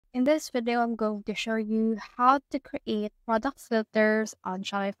In this video, I'm going to show you how to create product filters on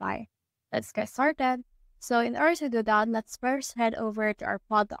Shopify. Let's get started. So in order to do that, let's first head over to our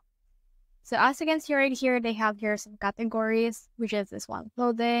product. So as you can see right here, they have here some categories, which is this one,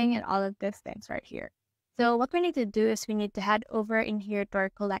 clothing and all of these things right here. So what we need to do is we need to head over in here to our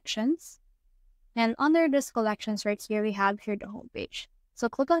collections. And under this collections right here, we have here the homepage. So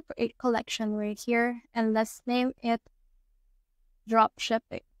click on create collection right here, and let's name it drop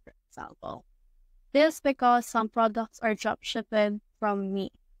shipping, for example. This because some products are drop shipped from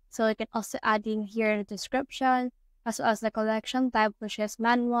me. So you can also add in here the description as well as the collection type, which is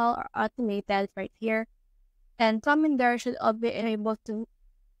manual or automated right here. And from in there, should all be able to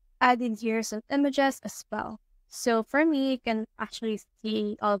add in here some images as well. So for me, you can actually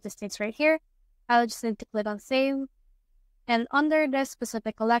see all of these things right here. I'll just need to click on save. And under this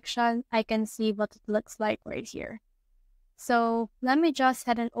specific collection, I can see what it looks like right here. So let me just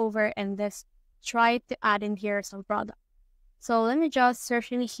head on over and this try to add in here some product. So let me just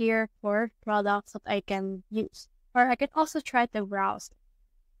search in here for products that I can use. Or I can also try to browse.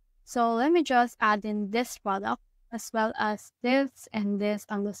 So let me just add in this product as well as this and this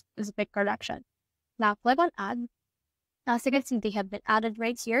on the specific collection. Now click on add. As you can see, they have been added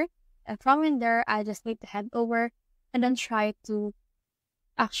right here. And from in there, I just need to head over and then try to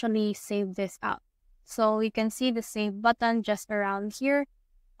actually save this out. So you can see the save button just around here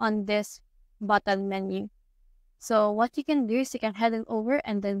on this button menu. So what you can do is you can head it over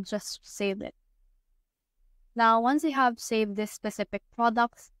and then just save it. Now, once you have saved this specific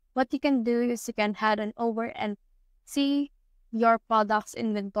products, what you can do is you can head on over and see your products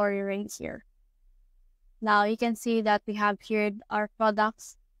inventory right here. Now you can see that we have here our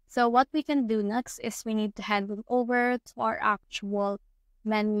products. So what we can do next is we need to head over to our actual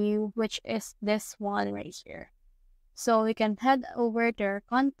menu, which is this one right here. So we can head over to our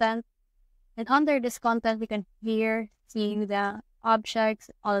content, and under this content we can here see the objects,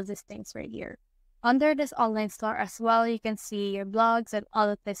 all of these things right here. Under this online store as well, you can see your blogs and all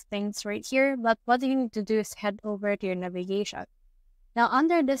of these things right here. But what you need to do is head over to your navigation. Now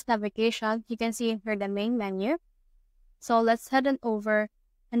under this navigation, you can see here the main menu. So let's head on over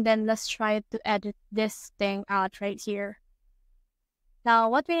and then let's try to edit this thing out right here.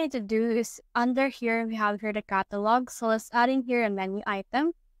 Now, what we need to do is under here, we have here the catalog. So let's add in here a menu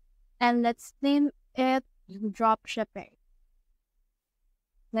item and let's name it drop shipping.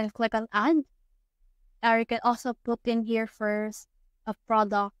 Then click on add. Or you can also put in here first a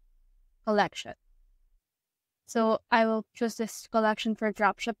product collection. So I will choose this collection for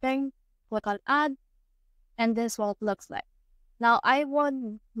drop shipping, click on add, and this is what it looks like. Now I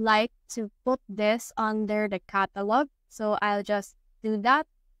would like to put this under the catalog. So I'll just do that.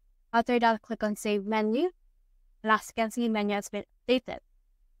 After that, click on save menu. And as you can see, menu has been updated.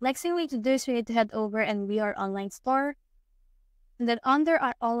 Next thing we need to do is we need to head over and view our online store. And then under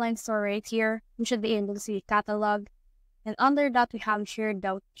our online store right here, we should be able to see catalog. And under that, we have here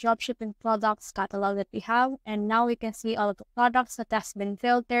the dropshipping products catalog that we have. And now we can see all of the products that has been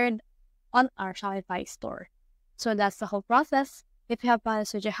filtered on our Shopify store. So that's the whole process. If you have found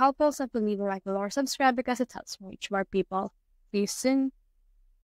this video helpful, simply leave a like below or subscribe because it helps me reach more people. See you soon.